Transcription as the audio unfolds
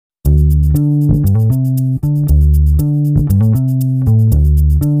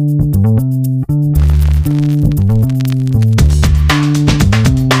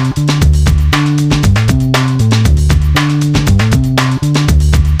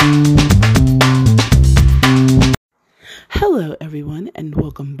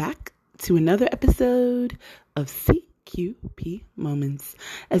to another episode of CQP Moments.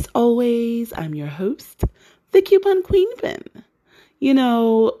 As always, I'm your host, the Coupon Queen Pin. You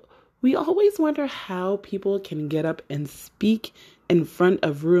know, we always wonder how people can get up and speak in front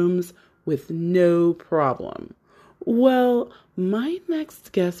of rooms with no problem. Well, my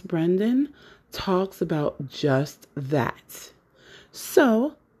next guest, Brenden, talks about just that.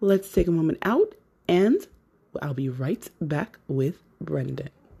 So let's take a moment out and I'll be right back with Brenden.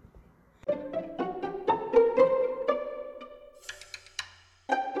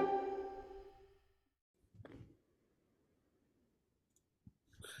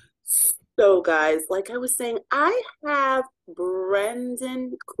 So guys, like I was saying, I have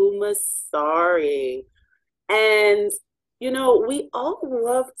Brenden Kumasari. And, we all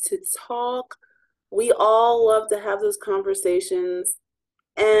love to talk. We all love to have those conversations.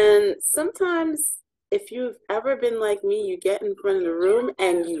 And sometimes, if you've ever been like me, you get in front of the room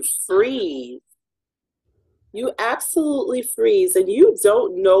and you freeze. You absolutely freeze and you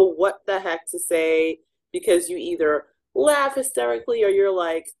don't know what the heck to say because you either laugh hysterically or you're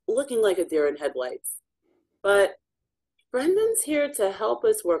like looking like a deer in headlights. But Brenden's here to help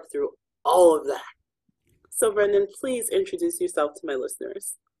us work through all of that. So Brenden, please introduce yourself to my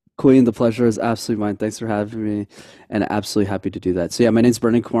listeners. Queen, the pleasure is absolutely mine. Thanks for having me, and absolutely happy to do that. So yeah, my name's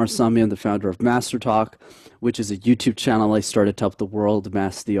Brenden Kumarasamy. I'm the founder of Master Talk, which is a YouTube channel I started to help the world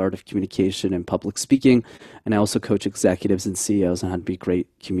master the art of communication and public speaking. And I also coach executives and CEOs on how to be great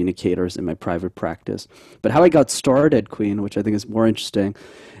communicators in my private practice. But how I got started, Queen, which I think is more interesting,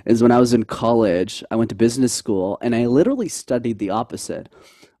 is when I was in college, I went to business school, and I literally studied the opposite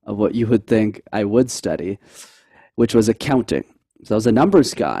of what you would think I would study, which was accounting. So I was a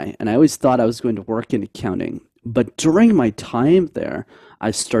numbers guy, and I always thought I was going to work in accounting. But during my time there, I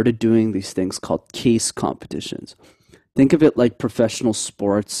started doing these things called case competitions. Think of it like professional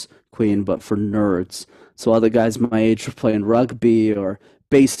sports, Queen, but for nerds. So other guys my age were playing rugby or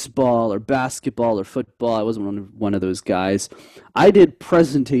baseball or basketball or football. I wasn't one of those guys. I did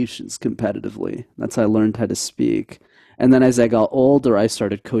presentations competitively. That's how I learned how to speak. And then as I got older, I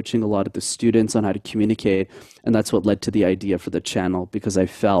started coaching a lot of the students on how to communicate. And that's what led to the idea for the channel, because I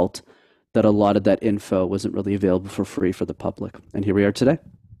felt that a lot of that info wasn't really available for free for the public. And here we are today.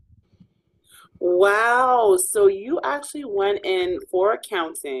 Wow. So you actually went in for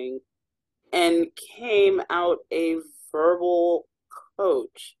accounting and came out a verbal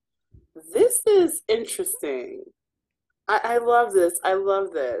coach. This is interesting. I love this. I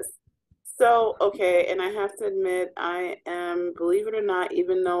love this. So, okay, and I have to admit, I am, believe it or not,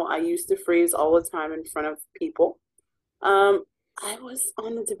 even though I used to freeze all the time in front of people, I was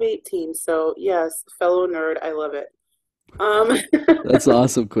on the debate team. So, yes, fellow nerd, I love it. That's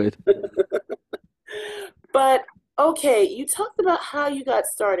awesome, Quinn. But, okay, you talked about how you got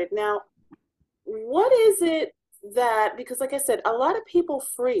started. Now, what is it that, because like I said, a lot of people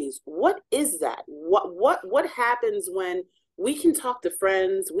freeze. What is that? What happens when we can talk to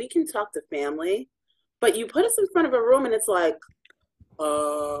friends, we can talk to family, but you put us in front of a room and it's like,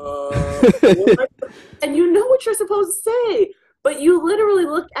 what? And you know what you're supposed to say, but you literally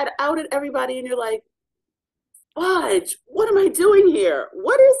look out at everybody and you're like, fudge, what am I doing here?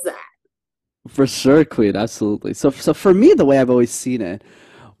 What is that? For sure, Queen, absolutely. So for me, the way I've always seen it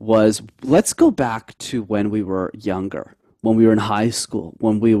was, let's go back to when we were younger, when we were in high school,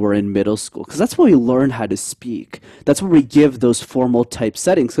 when we were in middle school, because that's when we learn how to speak. That's when we give those formal type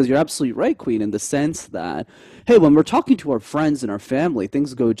settings, because you're absolutely right, Queen, in the sense that, hey, when we're talking to our friends and our family,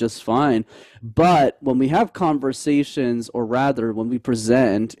 things go just fine. But when we have conversations, or rather, when we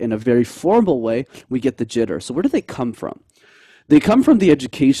present in a very formal way, we get the jitter. So where do they come from? They come from the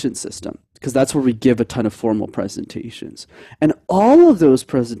education system, because that's where we give a ton of formal presentations. And all of those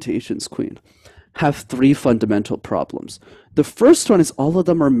presentations, Queen, have three fundamental problems. The first one is all of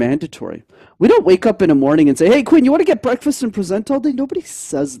them are mandatory. We don't wake up in the morning and say, hey, Queen, you want to get breakfast and present all day? Nobody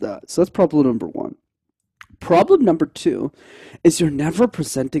says that. So that's problem number one. Problem number two is you're never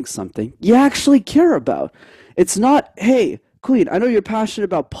presenting something you actually care about. It's not, hey, Queen, I know you're passionate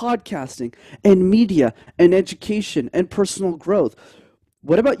about podcasting and media and education and personal growth.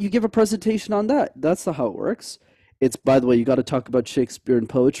 What about you give a presentation on that? That's not how it works. It's, by the way, you got to talk about Shakespeare and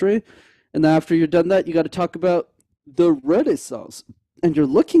poetry. And then after you're done that, you got to talk about the Renaissance. And you're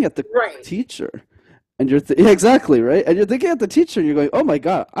looking at the Right. teacher. And you're exactly, right? And you're thinking at the teacher and you're going, oh my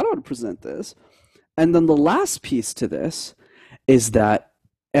God, I don't want to present this. And then the last piece to this is that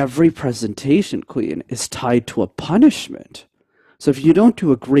every presentation, Queen, is tied to a punishment. So if you don't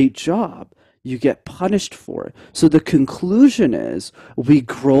do a great job, you get punished for it. So the conclusion is we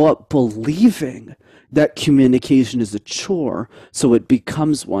grow up believing that communication is a chore, so it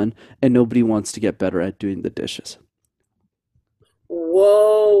becomes one, and nobody wants to get better at doing the dishes.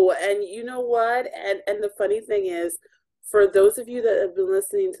 Whoa. And you know what? And the funny thing is, for those of you that have been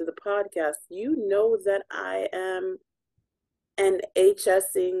listening to the podcast, you know that I am an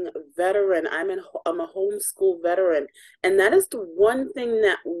HSing veteran. I'm a homeschool veteran. And that is the one thing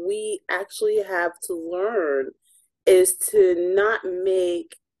that we actually have to learn is to not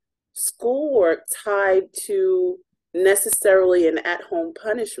make schoolwork tied to necessarily an at-home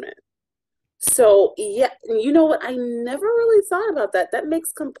punishment. So, yeah, you know what? I never really thought about that. That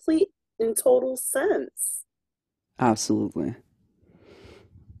makes complete and total sense. Absolutely.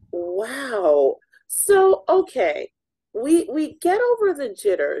 Wow. So, okay, we get over the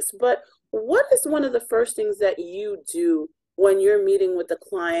jitters, but what is one of the first things that you do when you're meeting with the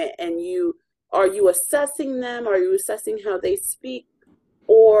client and you are you assessing them? Are you assessing how they speak?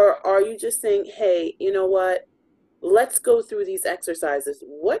 Or are you just saying, hey, you know what? Let's go through these exercises.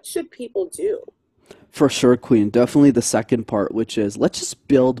 What should people do? For sure, Queen. Definitely the second part, which is let's just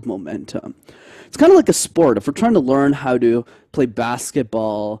build momentum. It's kind of like a sport. If we're trying to learn how to play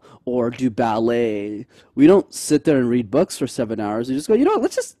basketball or do ballet, we don't sit there and read books for 7 hours. We just go, you know what,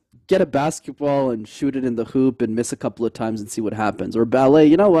 let's just get a basketball and shoot it in the hoop and miss a couple of times and see what happens. Or ballet,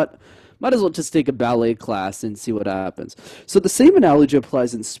 you know what? Might as well just take a ballet class and see what happens. So the same analogy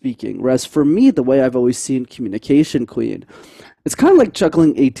applies in speaking. Whereas for me, the way I've always seen communication, Queen, it's kind of like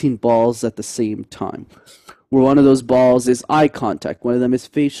juggling 18 balls at the same time. Where one of those balls is eye contact, one of them is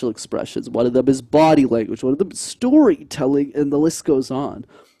facial expressions, one of them is body language, one of them is storytelling, and the list goes on.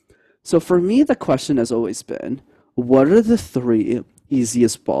 So for me, the question has always been, what are the three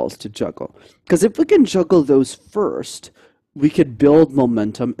easiest balls to juggle? Because if we can juggle those first, we could build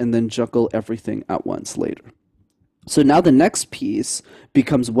momentum and then juggle everything at once later. So now the next piece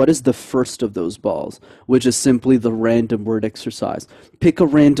becomes what is the first of those balls, which is simply the random word exercise. Pick a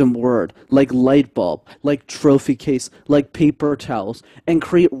random word, like light bulb, like trophy case, like paper towels, and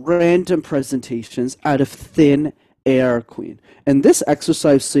create random presentations out of thin air, Queen. And this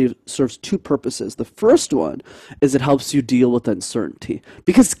exercise serves two purposes. The first one is it helps you deal with uncertainty.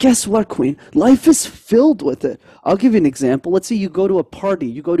 Because guess what, Queen? Life is filled with it. I'll give you an example. Let's say you go to a party,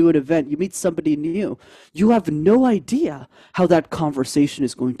 you go to an event, you meet somebody new. You have no idea how that conversation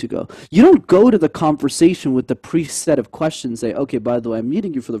is going to go. You don't go to the conversation with the preset of questions, say, okay, by the way, I'm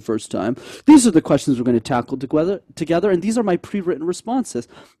meeting you for the first time. These are the questions we're going to tackle together, and these are my pre-written responses.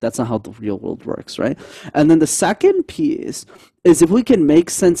 That's not how the real world works, right? And then the second piece is if we can make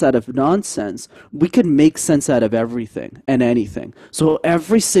sense out of nonsense, we can make sense out of everything and anything. So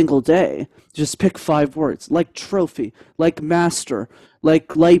every single day, just pick 5 words, like trophy, like master,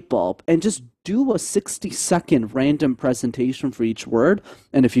 like light bulb, and just do a 60-second random presentation for each word.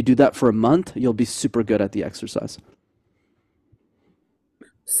 And if you do that for a month, you'll be super good at the exercise.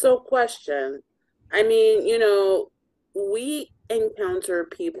 So, question. I mean, we encounter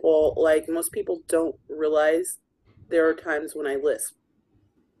people like most people don't realize there are times when I lisp.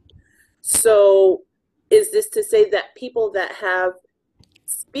 So, is this to say that people that have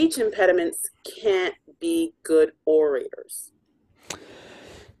speech impediments can't be good orators?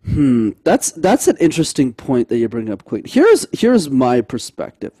 That's an interesting point that you bring up, Queen. Here's my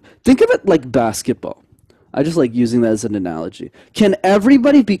perspective. Think of it like basketball. I just like using that as an analogy. Can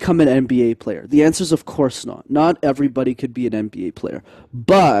everybody become an NBA player? The answer is of course not. Not everybody could be an NBA player.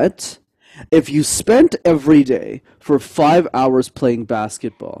 But if you spent every day for 5 hours playing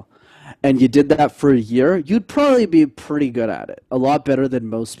basketball and you did that for a year, you'd probably be pretty good at it. A lot better than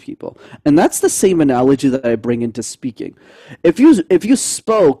most people. And that's the same analogy that I bring into speaking. If you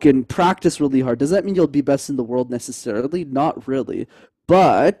spoke and practiced really hard, does that mean you'll be best in the world necessarily? Not really.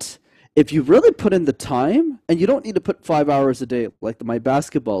 But if you really put in the time, and you don't need to put 5 hours a day, like my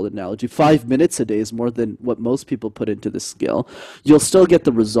basketball analogy, 5 minutes a day is more than what most people put into this skill, you'll still get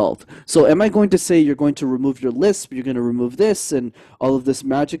the result. So, am I going to say you're going to remove your lisp, you're going to remove this, and all of this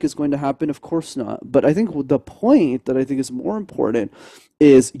magic is going to happen? Of course not. But I think the point that I think is more important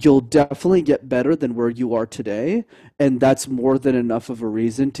is you'll definitely get better than where you are today, and that's more than enough of a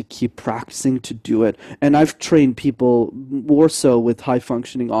reason to keep practicing to do it. And I've trained people more so with high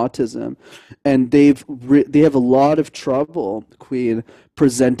functioning autism, and they have a lot of trouble, Queen,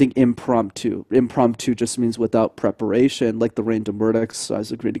 presenting impromptu. Impromptu just means without preparation, like the random word exercise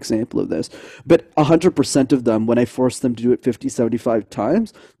is a great example of this. But 100% of them, when I force them to do it 50, 75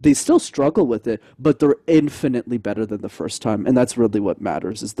 times, they still struggle with it, but they're infinitely better than the first time. And that's really what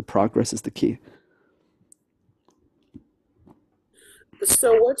matters, is the progress is the key.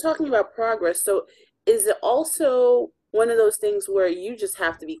 So we're talking about progress. So is it also one of those things where you just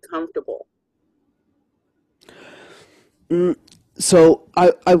have to be comfortable? Mm, so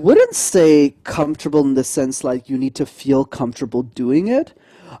I wouldn't say comfortable in the sense like you need to feel comfortable doing it.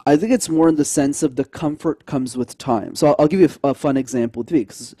 I think it's more in the sense of the comfort comes with time. So I'll give you a fun example too,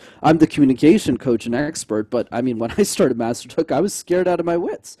 because I'm the communication coach and expert. But I mean, when I started Master Took, I was scared out of my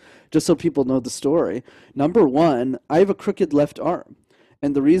wits. Just so people know the story. Number one, I have a crooked left arm.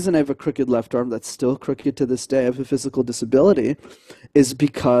 And the reason I have a crooked left arm that's still crooked to this day, I have a physical disability, is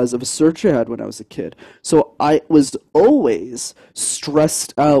because of a surgery I had when I was a kid. So I was always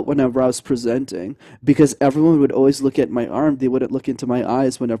stressed out whenever I was presenting because everyone would always look at my arm. They wouldn't look into my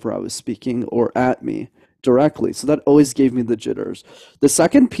eyes whenever I was speaking or at me directly. So that always gave me the jitters. The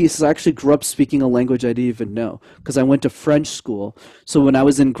second piece is I actually grew up speaking a language I didn't even know because I went to French school. So when I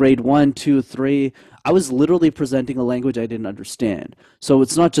was in grade one, two, three, I was literally presenting a language I didn't understand. So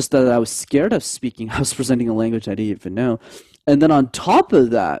it's not just that I was scared of speaking, I was presenting a language I didn't even know. And then on top of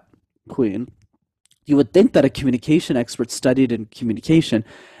that, Queen, you would think that a communication expert studied in communication.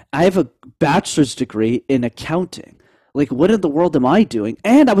 I have a bachelor's degree in accounting. Like, what in the world am I doing?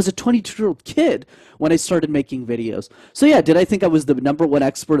 And I was a 22-year-old kid when I started making videos. So, yeah, did I think I was the number one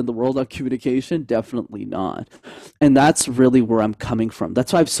expert in the world on communication? Definitely not. And that's really where I'm coming from.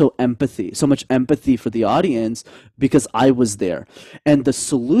 That's why I have so much empathy for the audience because I was there. And the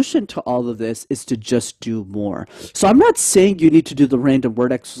solution to all of this is to just do more. So I'm not saying you need to do the random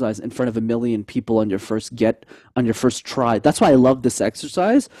word exercise in front of a million people on your first try. That's why I love this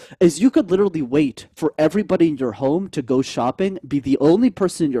exercise is you could literally wait for everybody in your home to go shopping, be the only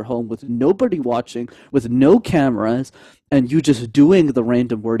person in your home with nobody watching, with no cameras, and you just doing the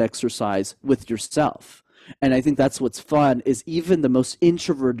random word exercise with yourself. And I think that's what's fun is even the most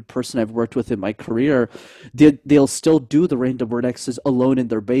introverted person I've worked with in my career, they'll still do the random word exercise alone in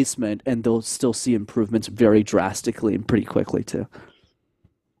their basement and they'll still see improvements very drastically and pretty quickly too.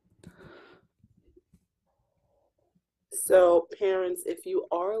 So parents, if you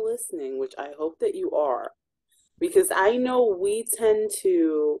are listening, which I hope that you are, because I know we tend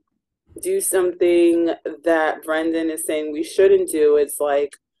to do something that Brendan is saying we shouldn't do. It's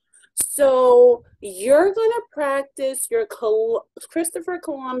like, so you're gonna practice your Christopher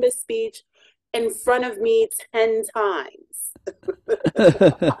Columbus speech in front of me 10 times.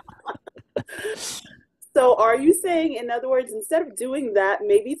 So are you saying, in other words, instead of doing that,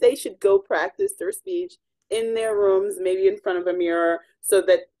 maybe they should go practice their speech in their rooms, maybe in front of a mirror, so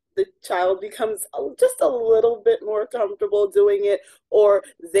that the child becomes just a little bit more comfortable doing it, or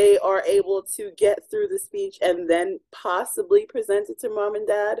they are able to get through the speech and then possibly present it to mom and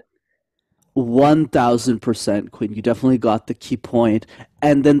dad? 1000% Quinn. You definitely got the key point.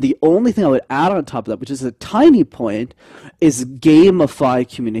 And then the only thing I would add on top of that, which is a tiny point, is gamify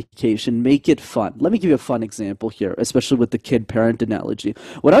communication. Make it fun. Let me give you a fun example here, especially with the kid parent analogy.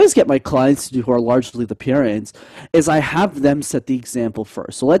 What I always get my clients to do, who are largely the parents, is I have them set the example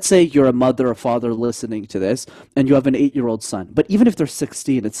first. So let's say you're a mother or father listening to this, and you have an 8-year-old son. But even if they're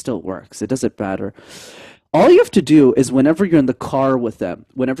 16, it still works. It doesn't matter. All you have to do is whenever you're in the car with them,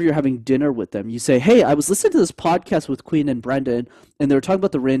 whenever you're having dinner with them, you say, "Hey, I was listening to this podcast with Queen and Brendan, and they were talking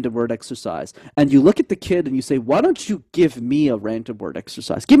about the random word exercise." And you look at the kid and you say, "Why don't you give me a random word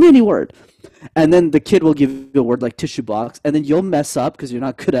exercise? Give me any word." And then the kid will give you a word like tissue box, and then you'll mess up because you're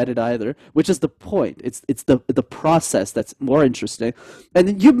not good at it either, which is the point. It's the process that's more interesting. And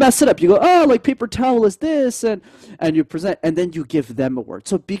then you mess it up. You go, "Oh, like paper towel is this," and you present, and then you give them a word.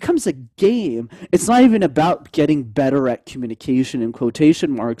 So it becomes a game. It's not even about getting better at communication in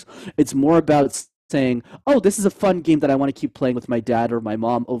quotation marks. It's more about saying, "Oh, this is a fun game that I want to keep playing with my dad or my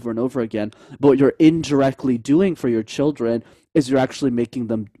mom over and over again." But what you're indirectly doing for your children is you're actually making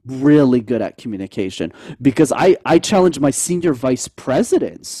them really good at communication. Because I challenge my senior vice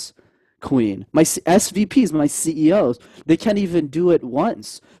presidents, Queen, my SVPs, my CEOs, they can't even do it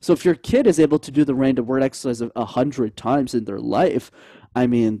once. So if your kid is able to do the random word exercise 100 times in their life, I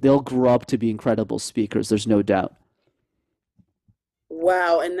mean, they'll grow up to be incredible speakers. There's no doubt.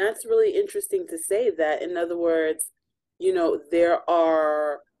 Wow, and that's really interesting to say that. In other words, there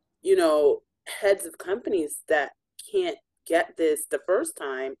are, heads of companies that can't get this the first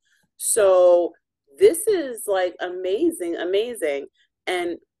time. So this is like amazing, amazing.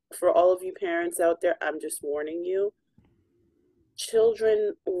 And for all of you parents out there, I'm just warning you,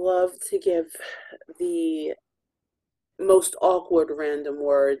 children love to give the most awkward random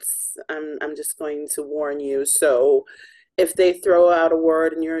words. I'm just going to warn you. So if they throw out a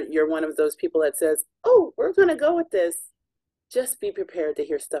word and you're one of those people that says, "Oh, we're gonna go with this," just be prepared to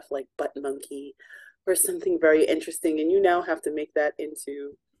hear stuff like butt monkey for something very interesting, and you now have to make that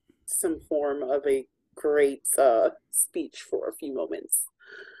into some form of a great speech for a few moments.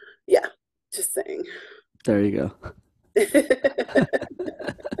 Yeah, just saying. There you go.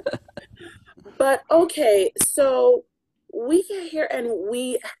 But okay, so we get here and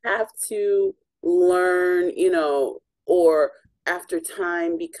we have to learn, or after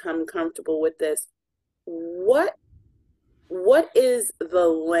time become comfortable with this. What what is the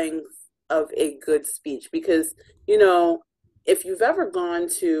length of a good speech? Because, if you've ever gone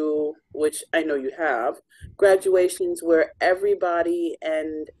to, which I know you have, graduations where everybody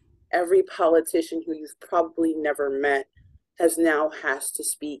and every politician who you've probably never met has to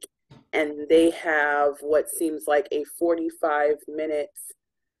speak, and they have what seems like a 45 minutes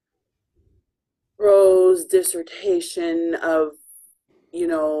prose dissertation of, you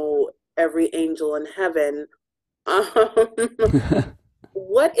know, every angel in heaven. Um,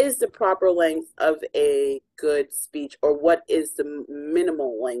 what is the proper length of a good speech, or what is the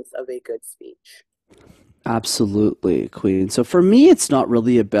minimal length of a good speech? Absolutely, Queen. So for me, it's not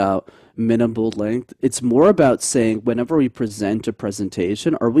really about minimal length. It's more about saying whenever we present a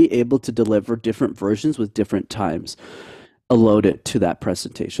presentation, are we able to deliver different versions with different times allotted to that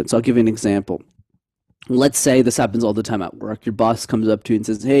presentation? So I'll give you an example. Let's say this happens all the time at work. Your boss comes up to you and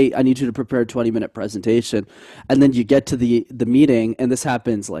says, "Hey, I need you to prepare a 20-minute presentation." And then you get to the meeting, and this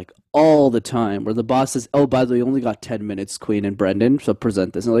happens like all the time where the boss says, "Oh, by the way, you only got 10 minutes, Queen and Brenden, so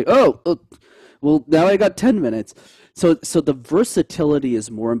present this." And they're like, "Oh, well, now I got 10 minutes." So the versatility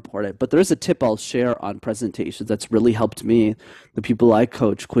is more important. But there's a tip I'll share on presentations that's really helped me, the people I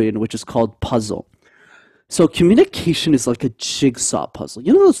coach, Queen, which is called puzzle. So communication is like a jigsaw puzzle.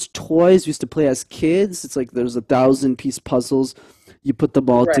 You know those toys we used to play as kids? It's like there's 1,000-piece puzzles. You put them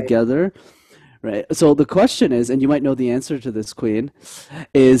all Right. together, right? So the question is, and you might know the answer to this, Queen,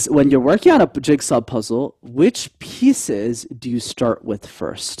 is when you're working on a jigsaw puzzle, which pieces do you start with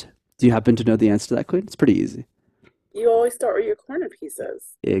first? Do you happen to know the answer to that, Queen? It's pretty easy. You always start with your corner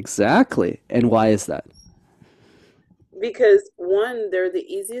pieces Exactly. And why is that? because one, they're the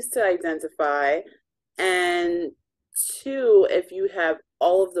easiest to identify, and two, if you have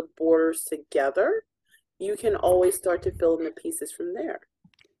all of the borders together, you can always start to fill in the pieces from there.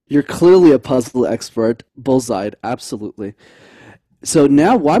 You're clearly a puzzle expert. Bullseye, absolutely. So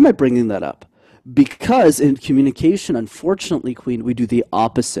now, why am I bringing that up? Because in communication, unfortunately, Queen, we do the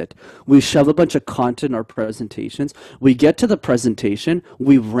opposite. We shove a bunch of content in our presentations. We get to the presentation,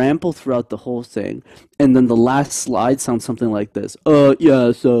 we ramble throughout the whole thing, and then the last slide sounds something like this.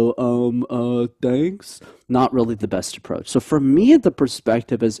 Yeah, so, thanks. Not really the best approach. So for me, the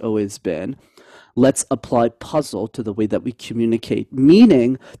perspective has always been, let's apply puzzle to the way that we communicate.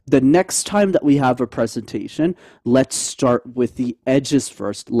 Meaning, the next time that we have a presentation, let's start with the edges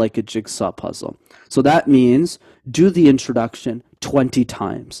first, like a jigsaw puzzle. So that means do the introduction 20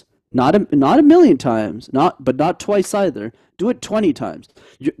 times. Not a million times, but not twice either. Do it 20 times.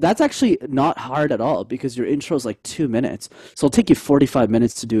 That's actually not hard at all because your intro is like 2 minutes. So it'll take you 45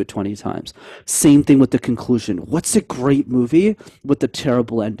 minutes to do it 20 times. Same thing with the conclusion. What's a great movie with a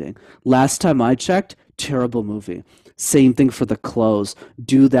terrible ending? Last time I checked, terrible movie. Same thing for the close.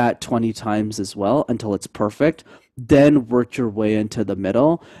 Do that 20 times as well until it's perfect. Then work your way into the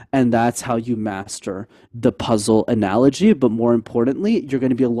middle. And that's how you master the puzzle analogy. But more importantly, you're going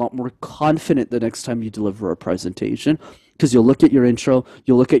to be a lot more confident the next time you deliver a presentation because you'll look at your intro,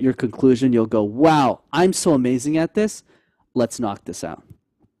 you'll look at your conclusion, you'll go, wow, I'm so amazing at this. Let's knock this out.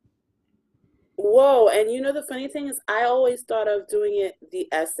 Whoa, and the funny thing is, I always thought of doing it the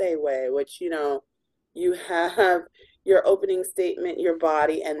essay way, which, you have your opening statement, your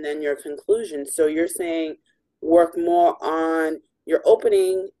body, and then your conclusion. So you're saying work more on your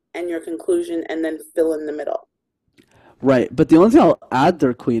opening and your conclusion, and then fill in the middle. Right, but the only thing I'll add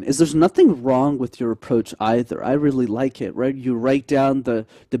there, Queen, is there's nothing wrong with your approach either. I really like it, right? You write down the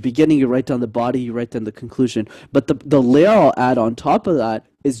beginning, you write down the body, you write down the conclusion. But the layer I'll add on top of that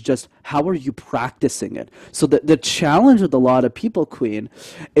is just how are you practicing it? So the challenge with a lot of people, Queen,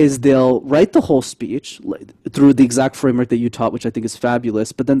 is they'll write the whole speech through the exact framework that you taught, which I think is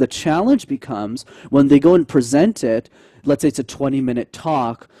fabulous. But then the challenge becomes when they go and present it, let's say it's a 20-minute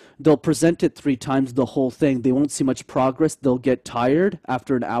talk, they'll present it 3 times, the whole thing. They won't see much progress. They'll get tired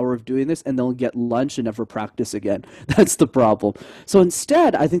after an hour of doing this, and they'll get lunch and never practice again. That's the problem. So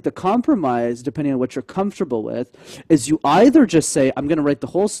instead, I think the compromise, depending on what you're comfortable with, is you either just say, I'm going to write the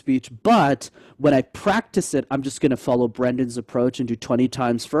whole speech, but when I practice it, I'm just going to follow Brendan's approach and do 20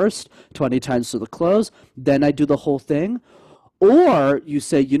 times first, 20 times to the close, then I do the whole thing. Or you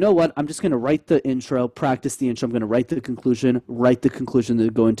say, you know what, I'm just going to write the intro, practice the intro. I'm going to write the conclusion, then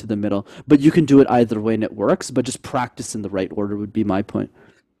go into the middle. But you can do it either way and it works, but just practice in the right order would be my point.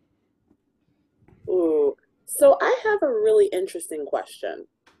 Ooh. So I have a really interesting question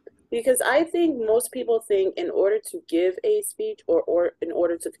because I think most people think in order to give a speech or in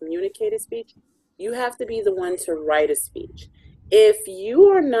order to communicate a speech, you have to be the one to write a speech. If you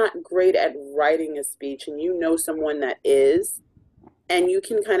are not great at writing a speech and you know someone that is, and you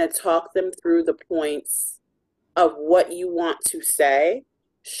can kind of talk them through the points of what you want to say,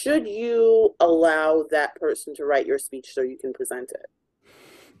 should you allow that person to write your speech so you can present it?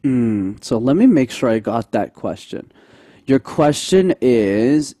 So let me make sure I got that question. Your question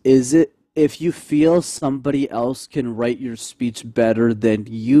is it if you feel somebody else can write your speech better than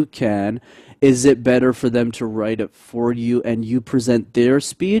you can, is it better for them to write it for you and you present their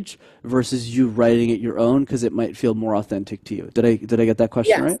speech versus you writing it your own because it might feel more authentic to you? Did I get that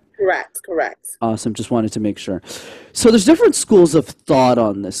question Yes, right? correct, correct. Awesome. Just wanted to make sure. So there's different schools of thought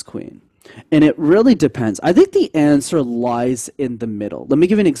on this, Queen. And it really depends. I think the answer lies in the middle. Let me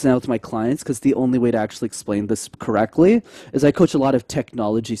give you an example to my clients because the only way to actually explain this correctly is I coach a lot of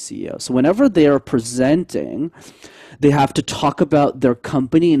technology CEOs. So whenever they are presenting, they have to talk about their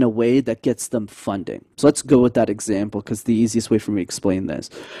company in a way that gets them funding. So let's go with that example because the easiest way for me to explain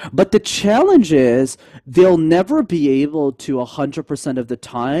this. But the challenge is they'll never be able to 100% of the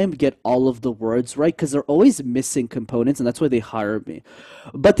time get all of the words right because they're always missing components, and that's why they hire me.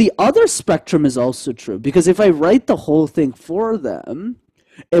 But the other spectrum is also true because if I write the whole thing for them,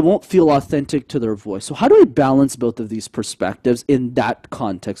 it won't feel authentic to their voice. So, how do I balance both of these perspectives in that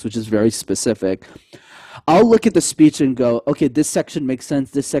context, which is very specific? I'll look at the speech and go, okay, this section makes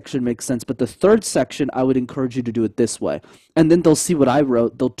sense, this section makes sense, but the third section, I would encourage you to do it this way. And then they'll see what I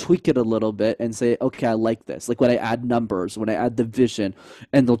wrote, they'll tweak it a little bit and say, okay, I like this. Like when I add numbers, when I add the vision,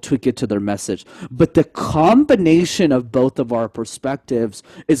 and they'll tweak it to their message. But the combination of both of our perspectives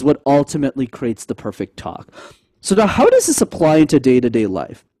is what ultimately creates the perfect talk. So now how does this apply into day-to-day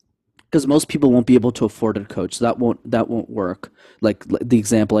life? Because most people won't be able to afford a coach. So that won't work. Like the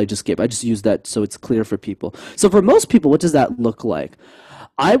example I just gave, I just use that so it's clear for people. So for most people, what does that look like?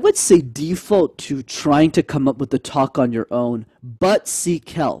 I would say default to trying to come up with the talk on your own, but seek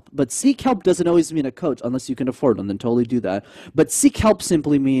help. But seek help doesn't always mean a coach, unless you can afford one, then totally do that. But seek help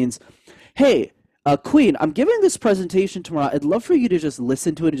simply means, hey, Queen, I'm giving this presentation tomorrow. I'd love for you to just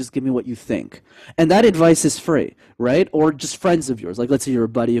listen to it and just give me what you think. And that advice is free, right? Or just friends of yours. Like, let's say you're a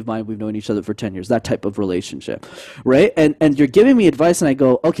buddy of mine. We've known each other for 10 years, that type of relationship, right? And you're giving me advice, and I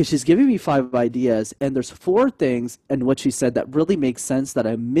go, okay, she's giving me 5 ideas, and there's 4 things in what she said that really makes sense that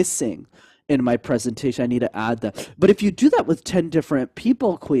I'm missing in my presentation. I need to add that. But if you do that with 10 different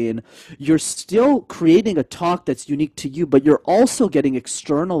people, Queen, you're still creating a talk that's unique to you, but you're also getting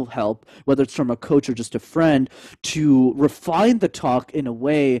external help, whether it's from a coach or just a friend, to refine the talk in a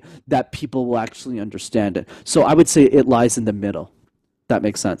way that people will actually understand it. So I would say it lies in the middle. That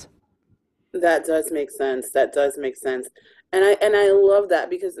makes sense. That does make sense. That does make sense. And I love that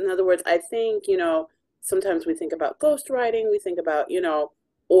because in other words, I think, sometimes we think about ghostwriting, we think about,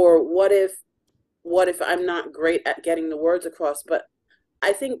 or what if I'm not great at getting the words across, but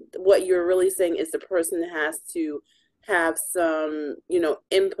I think what you're really saying is the person has to have some,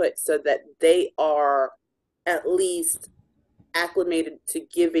 input so that they are at least acclimated to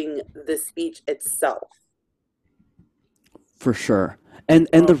giving the speech itself. For sure. And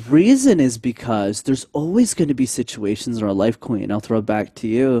the reason is because there's always going to be situations in our life, Queen. I'll throw it back to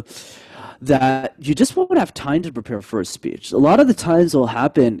you that you just won't have time to prepare for a speech. A lot of the times what will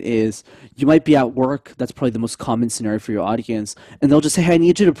happen is you might be at work, that's probably the most common scenario for your audience, and they'll just say, hey, I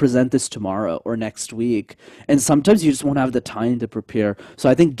need you to present this tomorrow or next week. And sometimes you just won't have the time to prepare. So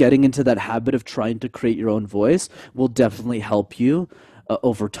I think getting into that habit of trying to create your own voice will definitely help you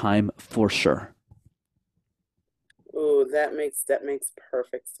over time for sure. Oh, that makes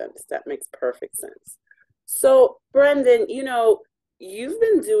perfect sense. That makes perfect sense. So, Brendan, you've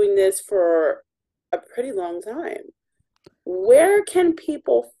been doing this for a pretty long time. Where can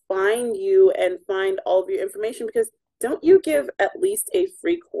people find you and find all of your information? Because don't you give at least a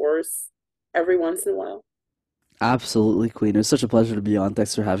free course every once in a while? Absolutely, Queen. It was such a pleasure to be on.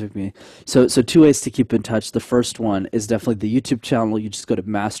 Thanks for having me. So 2 ways to keep in touch. The first one is definitely the YouTube channel. You just go to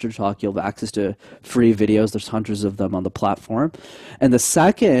Master Talk. You'll have access to free videos. There's hundreds of them on the platform. And the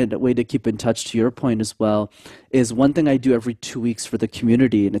second way to keep in touch, to your point as well, is one thing I do every 2 weeks for the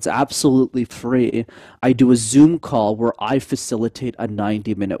community, and it's absolutely free. I do a Zoom call where I facilitate a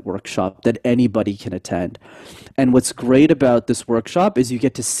 90-minute workshop that anybody can attend. And what's great about this workshop is you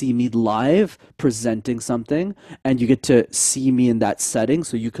get to see me live presenting something, and you get to see me in that setting,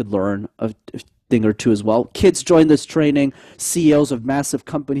 so you could learn a thing or two as well. Kids join this training, CEOs of massive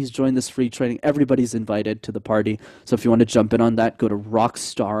companies join this free training. Everybody's invited to the party. So if you want to jump in on that, go to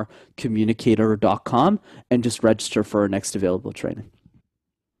rockstarcommunicator.com and just register for our next available training.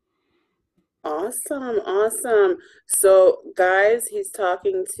 Awesome, awesome. So, guys, he's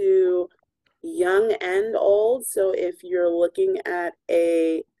talking to young and old. So, if you're looking at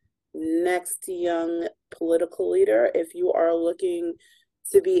a next young political leader, if you are looking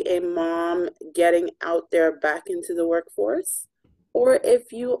to be a mom getting out there back into the workforce, or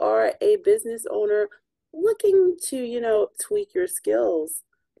if you are a business owner looking to, tweak your skills,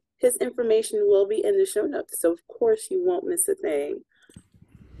 his information will be in the show notes. So, of course, you won't miss a thing.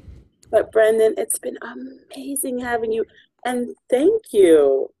 But Brenden, it's been amazing having you, and thank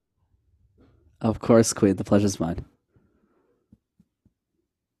you. Of course, Queen. The pleasure's mine.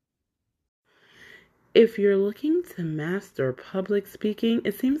 If you're looking to master public speaking,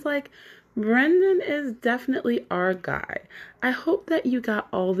 it seems like Brenden is definitely our guy. I hope that you got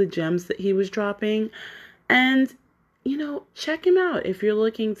all the gems that he was dropping, and check him out if you're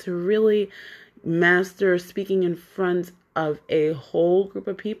looking to really master speaking in front of a whole group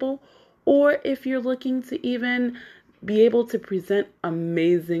of people, or if you're looking to even be able to present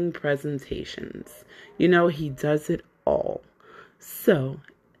amazing presentations. He does it all. So,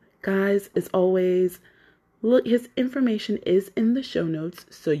 guys, as always, look, his information is in the show notes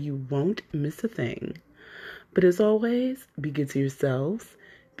so you won't miss a thing. But as always, be good to yourselves,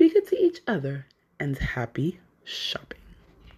 be good to each other, and happy shopping.